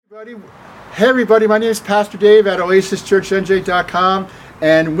Hey everybody, my name is Pastor Dave at OasisChurchNJ.com,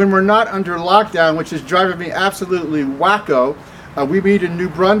 and when we're not under lockdown, which is driving me absolutely wacko, we meet in New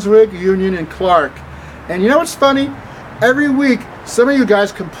Brunswick, Union, and Clark. And you know what's funny? Every week, some of you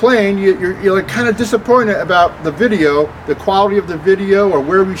guys complain, you're like kind of disappointed about the video, the quality of the video, or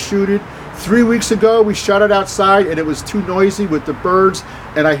where we shoot it. 3 weeks ago, we shot it outside, and it was too noisy with the birds,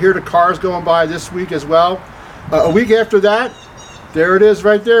 and I hear the cars going by this week as well. A week after that, there it is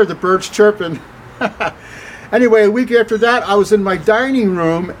right there, the birds chirping. Anyway, a week after that, I was in my dining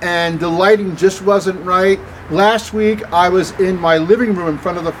room and the lighting just wasn't right. Last week, I was in my living room in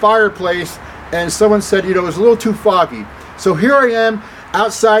front of the fireplace and someone said, you know, it was a little too foggy. So here I am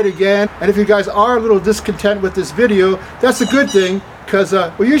outside again. And if you guys are a little discontent with this video, that's a good thing, because,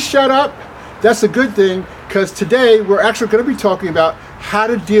 will you shut up? That's a good thing, because today we're actually going to be talking about how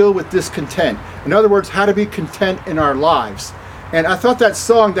to deal with discontent. In other words, how to be content in our lives. And I thought that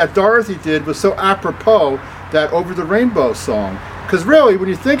song that Dorothy did was so apropos, that Over the Rainbow song. Because really, when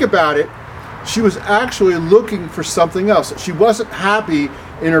you think about it, she was actually looking for something else. She wasn't happy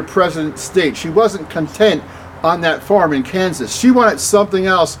in her present state. She wasn't content on that farm in Kansas. She wanted something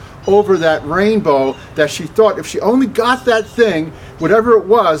else over that rainbow that she thought if she only got that thing, whatever it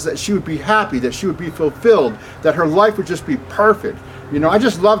was, that she would be happy, that she would be fulfilled, that her life would just be perfect. You know, I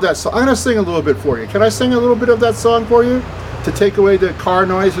just love that song. I'm going to sing a little bit for you. Can I sing a little bit of that song for you? To take away the car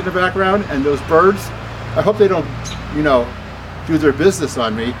noise in the background and those birds. I hope they don't, you know, do their business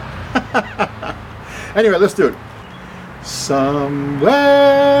on me. Anyway, let's do it. Somewhere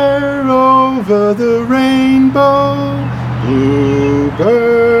over the rainbow,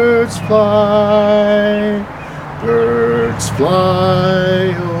 bluebirds fly. Birds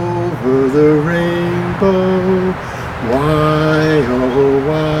fly over the rainbow. Why, oh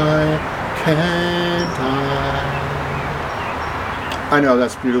why can't I? I know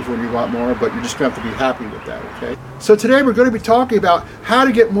that's beautiful and you want more, but you're just going to have to be happy with that, okay? So today we're going to be talking about how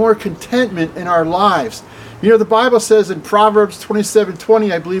to get more contentment in our lives. You know, the Bible says in Proverbs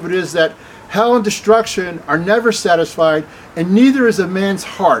 27:20, I believe it is, that hell and destruction are never satisfied, and neither is a man's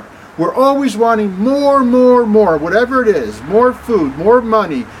heart. We're always wanting more, whatever it is. More food, more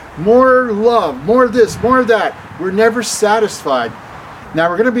money, more love, more this, more that. We're never satisfied. Now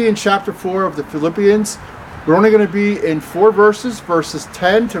we're going to be in chapter 4 of the Philippians. We're only going to be in 4 verses, verses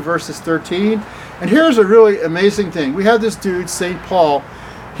 10 to verses 13. And here's a really amazing thing. We have this dude, St. Paul.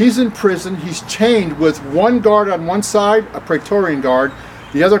 He's in prison. He's chained with one guard on one side, a Praetorian guard,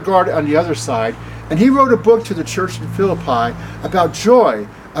 the other guard on the other side. And he wrote a book to the church in Philippi about joy,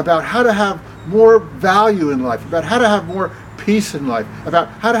 about how to have more value in life, about how to have more peace in life, about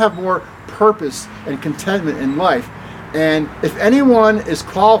how to have more purpose and contentment in life. And if anyone is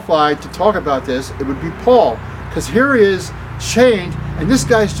qualified to talk about this, it would be Paul, because here he is chained, and this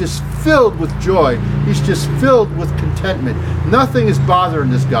guy's just filled with joy. He's just filled with contentment. Nothing is bothering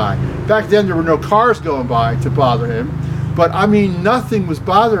this guy. Back then there were no cars going by to bother him, but I mean nothing was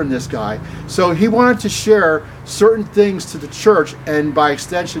bothering this guy. So he wanted to share certain things to the church, and by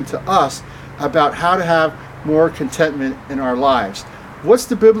extension to us, about how to have more contentment in our lives. What's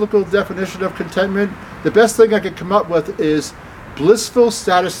the biblical definition of contentment? The best thing I could come up with is blissful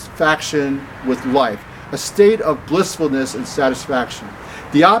satisfaction with life, a state of blissfulness and satisfaction.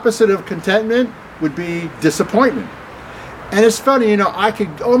 The opposite of contentment would be disappointment. And it's funny, you know, I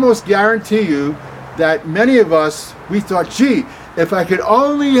could almost guarantee you that many of us, we thought, gee, if I could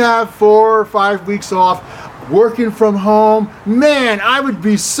only have 4 or 5 weeks off working from home, man, I would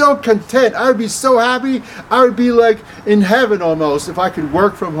be so content. I would be so happy. I would be like in heaven almost if I could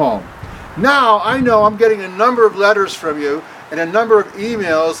work from home. Now, I know I'm getting a number of letters from you and a number of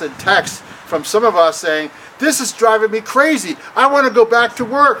emails and texts from some of us saying, this is driving me crazy. I want to go back to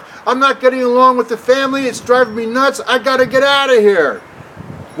work. I'm not getting along with the family. It's driving me nuts. I got to get out of here.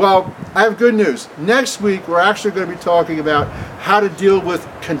 Well, I have good news. Next week, we're actually going to be talking about how to deal with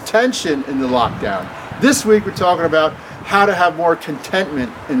contention in the lockdown. This week, we're talking about how to have more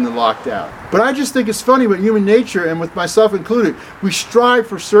contentment in the lockdown. But I just think it's funny with human nature, and with myself included, we strive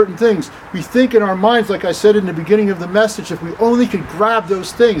for certain things. We think in our minds, like I said in the beginning of the message, if we only could grab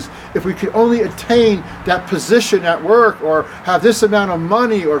those things, if we could only attain that position at work, or have this amount of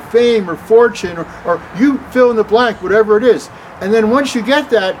money, or fame, or fortune, or you fill in the blank, whatever it is. And then once you get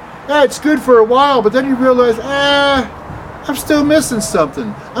that, it's good for a while, but then you realize, I'm still missing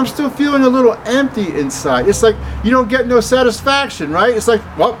something. I'm still feeling a little empty inside. It's like you don't get no satisfaction, right? It's like,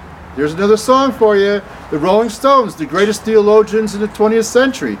 well, there's another song for you. The Rolling Stones, the greatest theologians in the 20th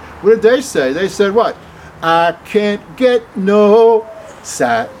century. What did they say? They said what? I can't get no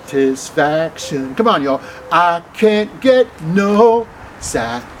satisfaction. Come on, y'all. I can't get no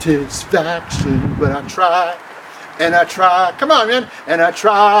satisfaction. But I try, and I try, come on man, and I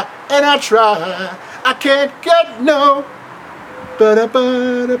try, and I try, I can't get no,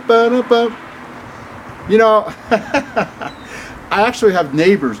 ba-da-ba-da-ba-da-ba. You know, I actually have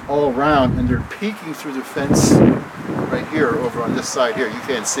neighbors all around, and they're peeking through the fence right here, over on this side here. You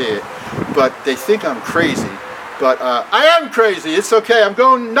can't see it, but they think I'm crazy. But I am crazy. It's okay. I'm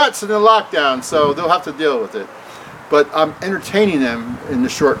going nuts in the lockdown, so they'll have to deal with it. But I'm entertaining them in the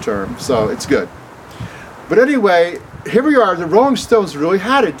short term, so it's good. But anyway, here we are. The Rolling Stones really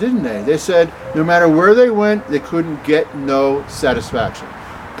had it, didn't they? They said no matter where they went, they couldn't get no satisfaction.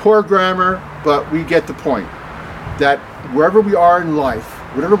 Poor grammar, but we get the point. That wherever we are in life,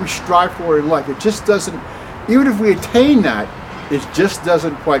 whatever we strive for in life, it just doesn't, even if we attain that, it just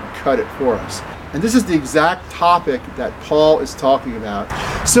doesn't quite cut it for us. And this is the exact topic that Paul is talking about.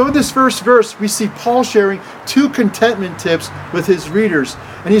 So in this first verse, we see Paul sharing 2 contentment tips with his readers.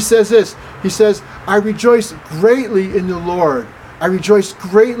 And he says this, he says, I rejoice greatly in the Lord. I rejoice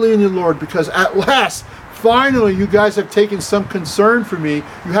greatly in the Lord because at last, finally, you guys have taken some concern for me.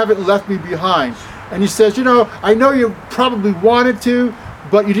 You haven't left me behind. And he says, you know, I know you probably wanted to,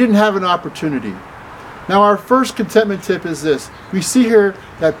 but you didn't have an opportunity. Now our first contentment tip is this. We see here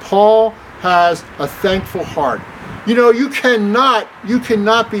that Paul has a thankful heart. You know, you cannot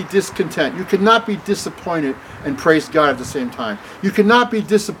be discontent. You cannot be disappointed and praise God at the same time. You cannot be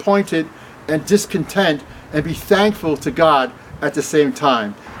disappointed and discontent and be thankful to God at the same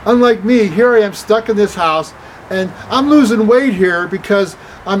time. Unlike me, here I am stuck in this house and I'm losing weight here because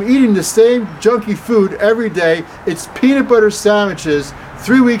I'm eating the same junky food every day. It's peanut butter sandwiches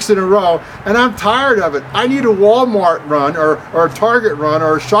 3 weeks in a row, and I'm tired of it. I need a Walmart run or a Target run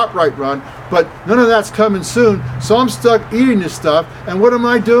or a ShopRite run, but none of that's coming soon, so I'm stuck eating this stuff, and what am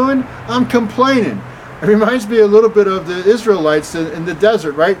I doing? I'm complaining. It reminds me a little bit of the Israelites in the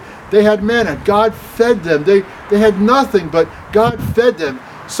desert, right? They had manna. God fed them. They had nothing, but God fed them.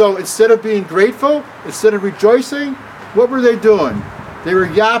 So instead of being grateful, instead of rejoicing, what were they doing? They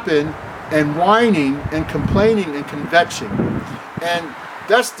were yapping and whining and complaining and kvetching. And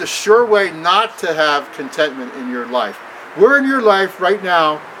that's the sure way not to have contentment in your life. Where in your life right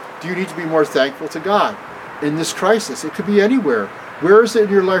now do you need to be more thankful to God in this crisis? It could be anywhere. Where is it in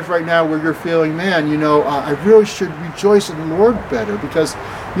your life right now where you're feeling, man, you know, I really should rejoice in the Lord better? Because,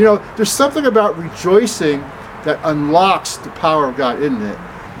 you know, there's something about rejoicing that unlocks the power of God, isn't it?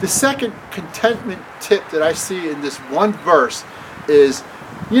 The second contentment tip that I see in this one verse is,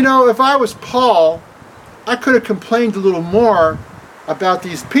 you know, if I was Paul, I could have complained a little more about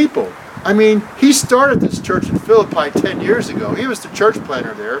these people. I mean, he started this church in Philippi 10 years ago. He was the church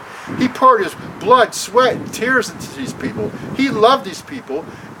planter there. He poured his blood, sweat, and tears into these people. He loved these people,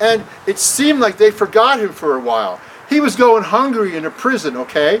 and it seemed like they forgot him for a while. He was going hungry in a prison,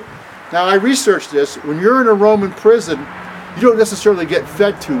 okay? Now, I researched this. When you're in a Roman prison, you don't necessarily get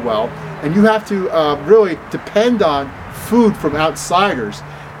fed too well, and you have to really depend on food from outsiders.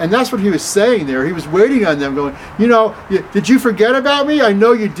 And that's what he was saying there. He was waiting on them going, you know, did you forget about me? I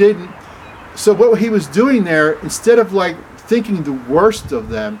know you didn't. So what he was doing there, instead of like thinking the worst of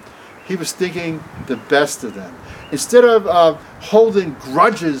them, he was thinking the best of them. Instead of holding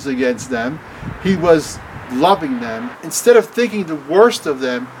grudges against them, he was loving them. Instead of thinking the worst of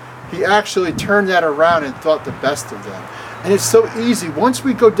them, he actually turned that around and thought the best of them. And it's so easy. Once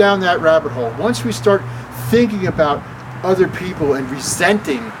we go down that rabbit hole, once we start thinking about other people and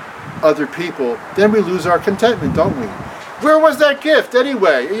resenting other people, then we lose our contentment, don't we? Where was that gift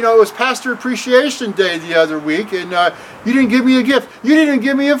anyway? You know, it was Pastor Appreciation Day the other week, and you didn't give me a gift. You didn't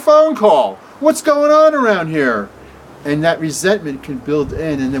give me a phone call. What's going on around here? And that resentment can build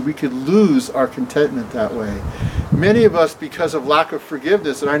in, and then we could lose our contentment that way. Many of us, because of lack of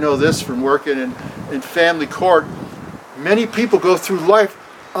forgiveness, and I know this from working in family court, many people go through life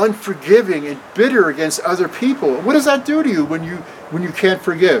unforgiving and bitter against other people. What does that do to you when you can't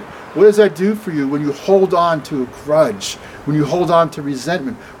forgive? What does that do for you when you hold on to a grudge, when you hold on to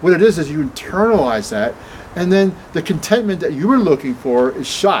resentment? What it is you internalize that, and then the contentment that you were looking for is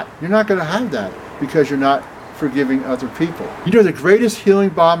shot. You're not going to have that because you're not forgiving other people. You know, the greatest healing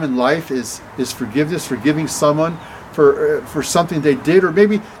balm in life is forgiveness, forgiving someone for something they did, or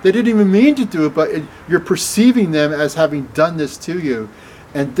maybe they didn't even mean to do it, but you're perceiving them as having done this to you.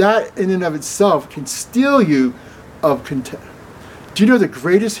 And that in and of itself can steal you of content. Do you know the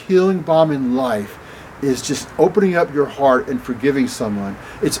greatest healing balm in life is just opening up your heart and forgiving someone.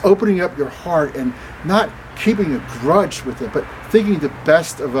 It's opening up your heart and not keeping a grudge with it, but thinking the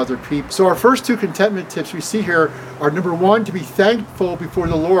best of other people. So our first two contentment tips we see here are, number one, to be thankful before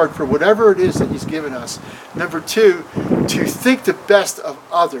the Lord for whatever it is that He's given us. Number two, to think the best of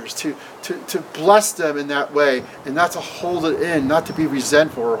others, to bless them in that way, and not to hold it in, not to be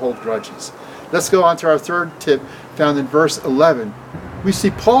resentful or hold grudges. Let's go on to our third tip found in verse 11. We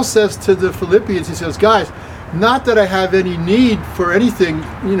see Paul says to the Philippians, he says, guys, not that I have any need for anything,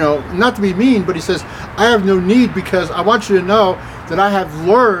 not to be mean, but he says, I have no need, because I want you to know that I have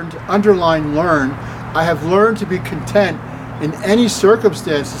learned, underline learn, I have learned to be content in any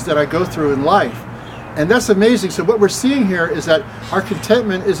circumstances that I go through in life. And that's amazing. So what we're seeing here is that our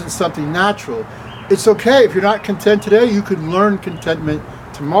contentment isn't something natural. It's okay if you're not content today, you can learn contentment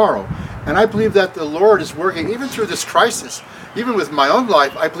tomorrow. And I believe that the Lord is working, even through this crisis, even with my own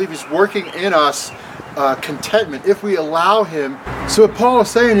life, I believe He's working in us contentment if we allow Him. So what Paul is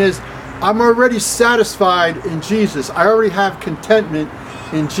saying is, I'm already satisfied in Jesus. I already have contentment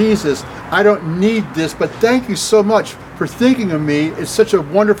in Jesus. I don't need this, but thank you so much for thinking of me. It's such a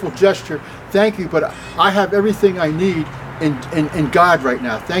wonderful gesture. Thank you, but I have everything I need in God right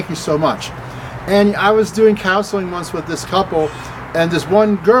now. Thank you so much. And I was doing counseling once with this couple, and this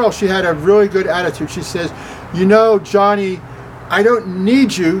one girl, she had a really good attitude. She says, Johnny, I don't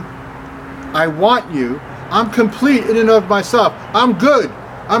need you. I want you. I'm complete in and of myself. I'm good.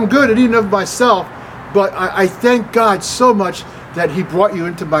 I'm good in and of myself, but I thank God so much that He brought you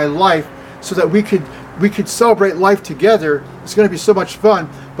into my life so that we could celebrate life together. It's going to be so much fun,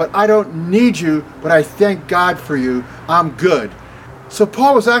 but I don't need you, but I thank God for you. I'm good. So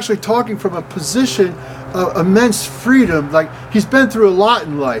Paul was actually talking from a position of immense freedom. Like, he's been through a lot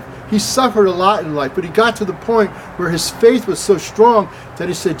in life. He suffered a lot in life, but he got to the point where his faith was so strong that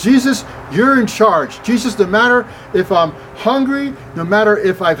he said, Jesus, you're in charge. Jesus, no matter if I'm hungry, no matter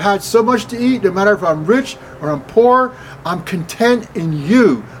if I've had so much to eat, no matter if I'm rich or I'm poor, I'm content in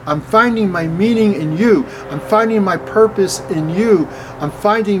you. I'm finding my meaning in you. I'm finding my purpose in you. I'm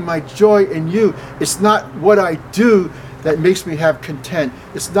finding my joy in you. It's not what I do that makes me have content.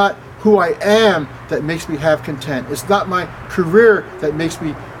 It's not who I am that makes me have content. It's not my career that makes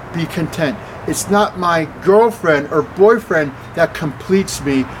me be content. It's not my girlfriend or boyfriend that completes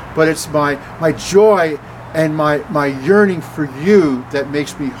me, but it's my joy and my yearning for you that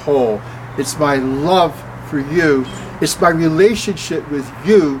makes me whole. It's my love for you. It's my relationship with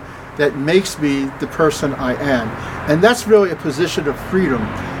you that makes me the person I am. And that's really a position of freedom.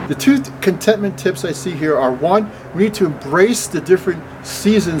 The two contentment tips I see here are, one, we need to embrace the different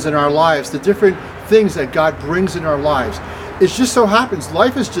seasons in our lives, the different things that God brings in our lives. It just so happens,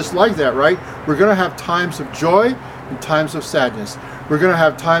 life is just like that, right? We're going to have times of joy and times of sadness. We're going to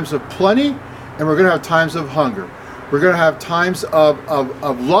have times of plenty, and we're going to have times of hunger. We're going to have times of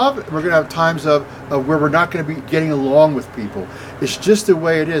love, and we're going to have times of where we're not going to be getting along with people. It's just the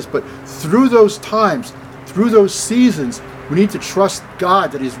way it is. But through those times, through those seasons, we need to trust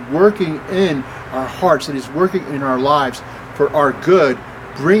God that He's working in our hearts, that He's working in our lives for our good,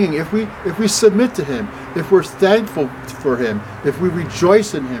 bringing, if we submit to Him, if we're thankful for Him, if we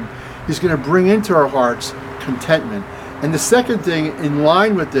rejoice in Him, He's going to bring into our hearts contentment. And the second thing in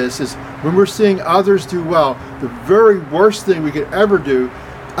line with this is, when we're seeing others do well, the very worst thing we could ever do,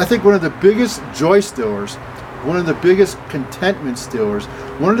 I think one of the biggest joy stealers, one of the biggest contentment stealers,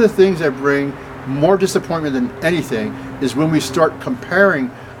 one of the things that bring more disappointment than anything is when we start comparing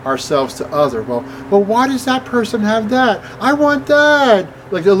ourselves to others. Well, why does that person have that? I want that.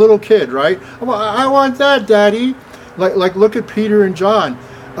 Like a little kid, right? I want that, Daddy. Like look at Peter and John.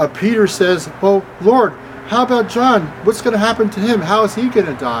 Peter says, well, Lord, how about John? What's going to happen to him? How is he going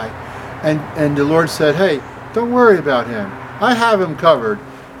to die? And the Lord said, hey, don't worry about him. I have him covered.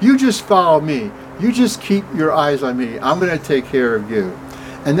 You just follow me. You just keep your eyes on me. I'm going to take care of you.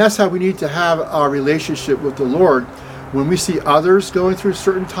 And that's how we need to have our relationship with the Lord. When we see others going through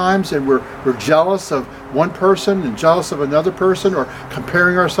certain times and we're jealous of one person and jealous of another person, or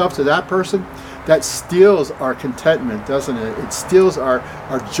comparing ourselves to that person, that steals our contentment, doesn't it? It steals our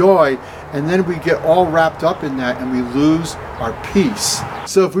joy, and then we get all wrapped up in that and we lose our peace.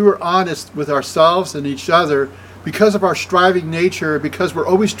 So if we were honest with ourselves and each other, because of our striving nature, because we're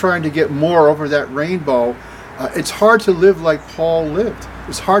always trying to get more over that rainbow, it's hard to live like Paul lived.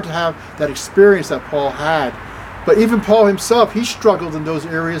 It's hard to have that experience that Paul had. But even Paul himself, he struggled in those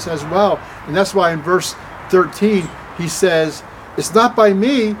areas as well. And that's why in verse 13, he says, it's not by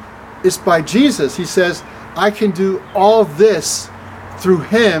me, it's by Jesus. He says, I can do all this through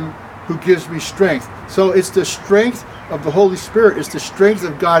Him who gives me strength. So it's the strength of the Holy Spirit is the strength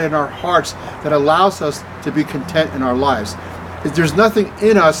of God in our hearts that allows us to be content in our lives. There's nothing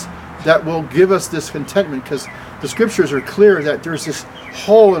in us that will give us this contentment, because the scriptures are clear that there's this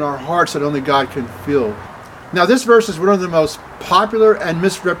hole in our hearts that only God can fill. Now, this verse is one of the most popular and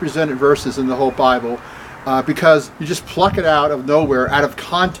misrepresented verses in the whole Bible, because you just pluck it out of nowhere, out of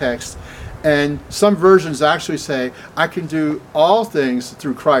context, and some versions actually say, I can do all things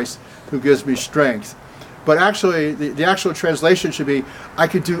through Christ who gives me strength. But actually, the actual translation should be, I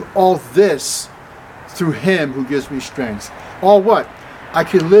can do all this through him who gives me strength. All what? I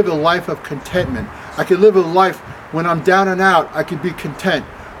can live a life of contentment. I can live a life when I'm down and out, I can be content.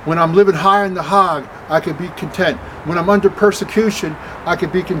 When I'm living high in the hog, I can be content. When I'm under persecution, I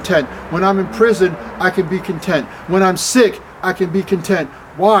can be content. When I'm in prison, I can be content. When I'm sick, I can be content.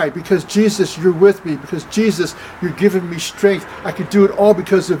 Why? Because Jesus, you're with me. Because Jesus, you're giving me strength. I can do it all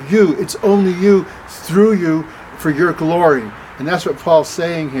because of you. It's only you, through you, for your glory. And that's what Paul's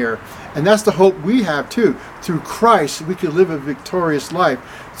saying here. And that's the hope we have too. Through Christ, we can live a victorious life.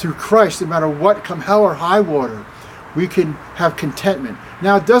 Through Christ, no matter what, come hell or high water, we can have contentment.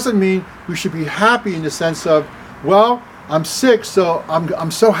 Now, it doesn't mean we should be happy in the sense of, well, I'm sick, so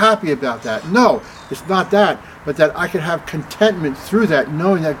I'm so happy about that. No, it's not that, but that I can have contentment through that,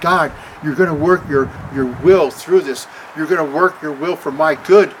 knowing that, God, you're going to work your will through this. You're going to work your will for my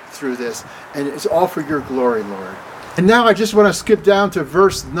good through this, and it's all for your glory, Lord. And now I just want to skip down to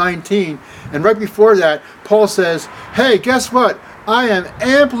verse 19, and right before that, Paul says, hey, guess what? I am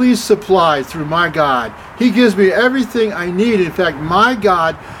amply supplied through my God. He gives me everything I need. In fact, my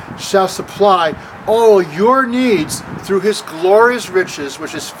God shall supply all your needs through his glorious riches,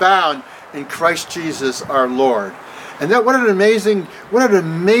 which is found in Christ Jesus our Lord. And that what an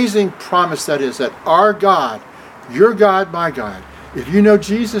amazing promise that is, that our God, your God, my God, if you know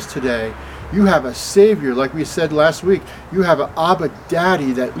Jesus today, you have a Savior, like we said last week. You have an Abba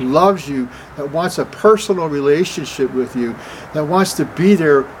Daddy that loves you, that wants a personal relationship with you, that wants to be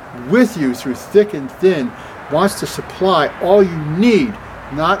there with you through thick and thin, wants to supply all you need,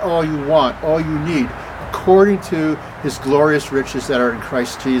 not all you want, all you need, according to his glorious riches that are in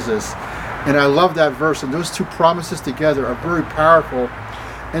Christ Jesus. And I love that verse, and those two promises together are very powerful.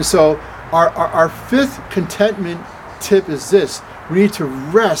 And so our fifth contentment tip is this: we need to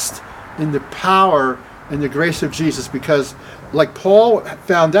rest in the power and the grace of Jesus, because like Paul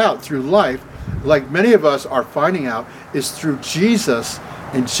found out through life, like many of us are finding out, is through Jesus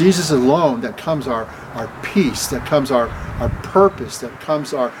and Jesus alone that comes our peace, that comes our purpose, that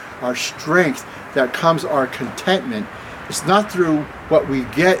comes our strength, that comes our contentment. It's not through what we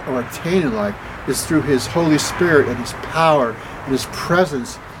get or attain in life. It's through his Holy Spirit and his power and his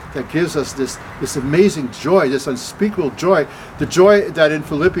presence that gives us this amazing joy, this unspeakable joy. The joy that in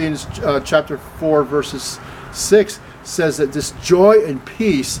Philippians chapter 4 verses 6 says that this joy and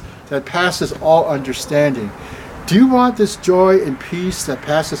peace that passes all understanding. Do you want this joy and peace that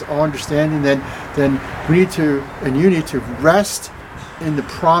passes all understanding? Then we need to, and you need to rest in the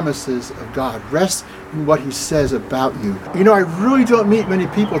promises of God. Rest in what he says about you. You know, I really don't meet many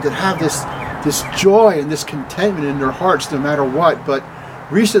people that have this joy and this contentment in their hearts no matter what. But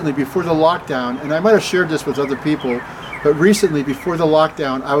recently, before the lockdown, and I might have shared this with other people, but recently before the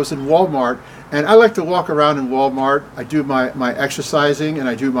lockdown, I was in Walmart, and I like to walk around in Walmart. I do my exercising and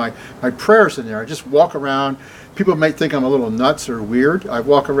I do my prayers in there. I just walk around. People might think I'm a little nuts or weird. I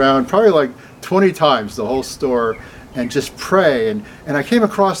walk around probably like 20 times the whole store and just pray. And I came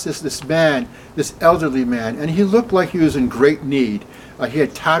across this man, this elderly man, and he looked like he was in great need. He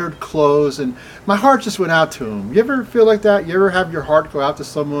had tattered clothes, and my heart just went out to him. You ever feel like that? You ever have your heart go out to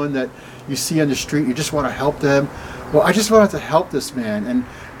someone that you see on the street, you just want to help them? Well, I just wanted to help this man,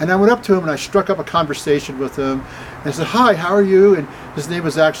 and I went up to him and I struck up a conversation with him. And I said, hi, how are you? And his name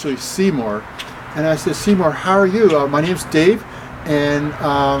was actually Seymour. And I said, Seymour, how are you? My name's Dave, and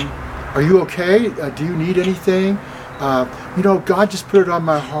are you okay? Do you need anything? You know, God just put it on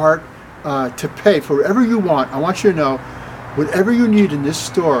my heart to pay for whatever you want. I want you to know, whatever you need in this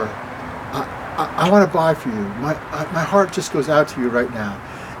store, I want to buy for you. My heart just goes out to you right now.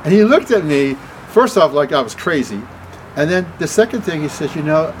 And he looked at me, first off, like I was crazy. And then the second thing he says, you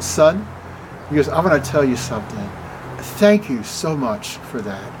know, son, he goes, I'm going to tell you something. Thank you so much for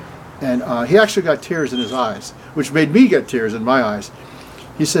that. And he actually got tears in his eyes, which made me get tears in my eyes.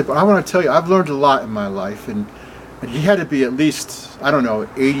 He said, but I want to tell you, I've learned a lot in my life. And he had to be at least, I don't know,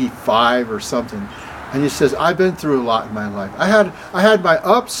 85 or something. And he says, I've been through a lot in my life. I had my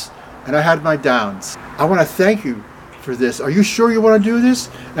ups and I had my downs. I want to thank you for this. Are you sure you want to do this?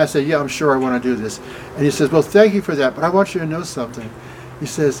 And I said, yeah, I'm sure I want to do this. And he says, well, thank you for that, but I want you to know something. He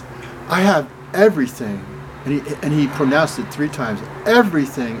says, I have everything And he pronounced it 3 times.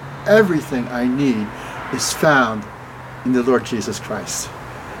 Everything I need is found in the Lord Jesus Christ.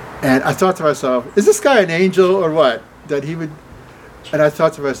 And I thought to myself, is this guy an angel or what? That he would, and I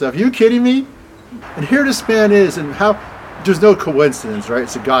thought to myself, are you kidding me? And here this man is, and how, there's no coincidence, right?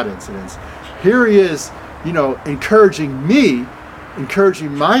 It's a God incidence. Here he is, you know, encouraging me,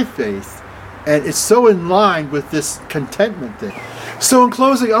 encouraging my faith, and it's so in line with this contentment thing. So in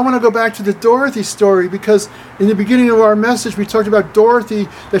closing, I want to go back to the Dorothy story, because in the beginning of our message, we talked about Dorothy,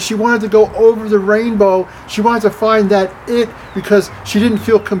 that she wanted to go over the rainbow. She wanted to find that it, because she didn't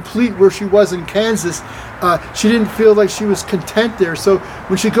feel complete where she was in Kansas. She didn't feel like she was content there. So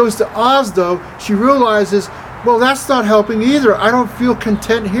when she goes to Oz, though, she realizes, well, that's not helping either. I don't feel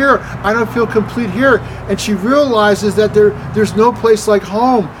content here. I don't feel complete here. And she realizes that there's no place like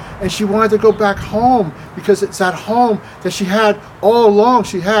home. And she wanted to go back home, because it's at home that she had all along.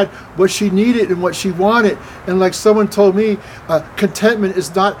 She had what she needed and what she wanted. And like someone told me, contentment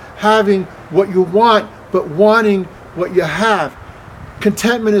is not having what you want, but wanting what you have.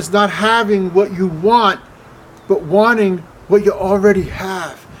 Contentment is not having what you want, but wanting what you already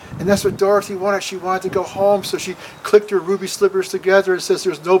have. And that's what Dorothy wanted. She wanted to go home, so she clicked her ruby slippers together and says,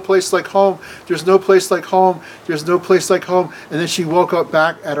 there's no place like home. There's no place like home. There's no place like home. And then she woke up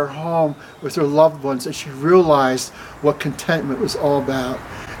back at her home with her loved ones, and she realized what contentment was all about.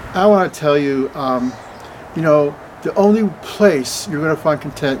 I want to tell you, you know, the only place you're going to find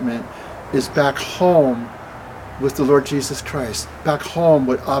contentment is back home with the Lord Jesus Christ, back home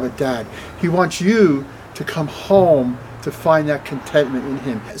with Abba Dad. He wants you to come home to find that contentment in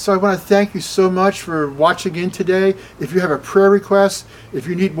Him. So I want to thank you so much for watching in today. If you have a prayer request, if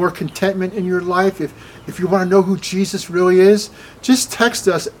you need more contentment in your life, if you want to know who Jesus really is, just text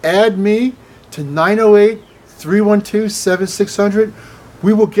us, add me to 908-312-7600.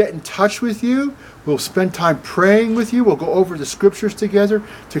 We will get in touch with you. We'll spend time praying with you. We'll go over the scriptures together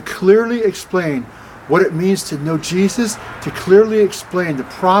to clearly explain what it means to know Jesus, to clearly explain the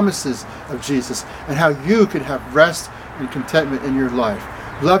promises of Jesus, and how you can have rest and contentment in your life.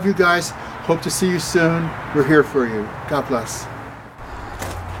 Love you guys. Hope to see you soon. We're here for you. God bless.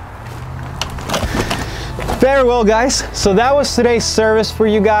 Very well, guys. So that was today's service for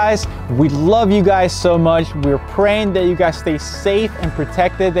you guys. We love you guys so much. We're praying that you guys stay safe and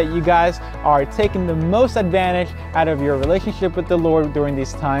protected, that you guys are taking the most advantage out of your relationship with the Lord during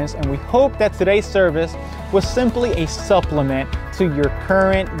these times. And we hope that today's service was simply a supplement to your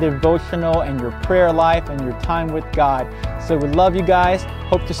current devotional and your prayer life and your time with God. So we love you guys.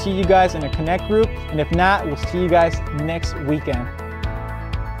 Hope to see you guys in a Connect group. And if not, we'll see you guys next weekend.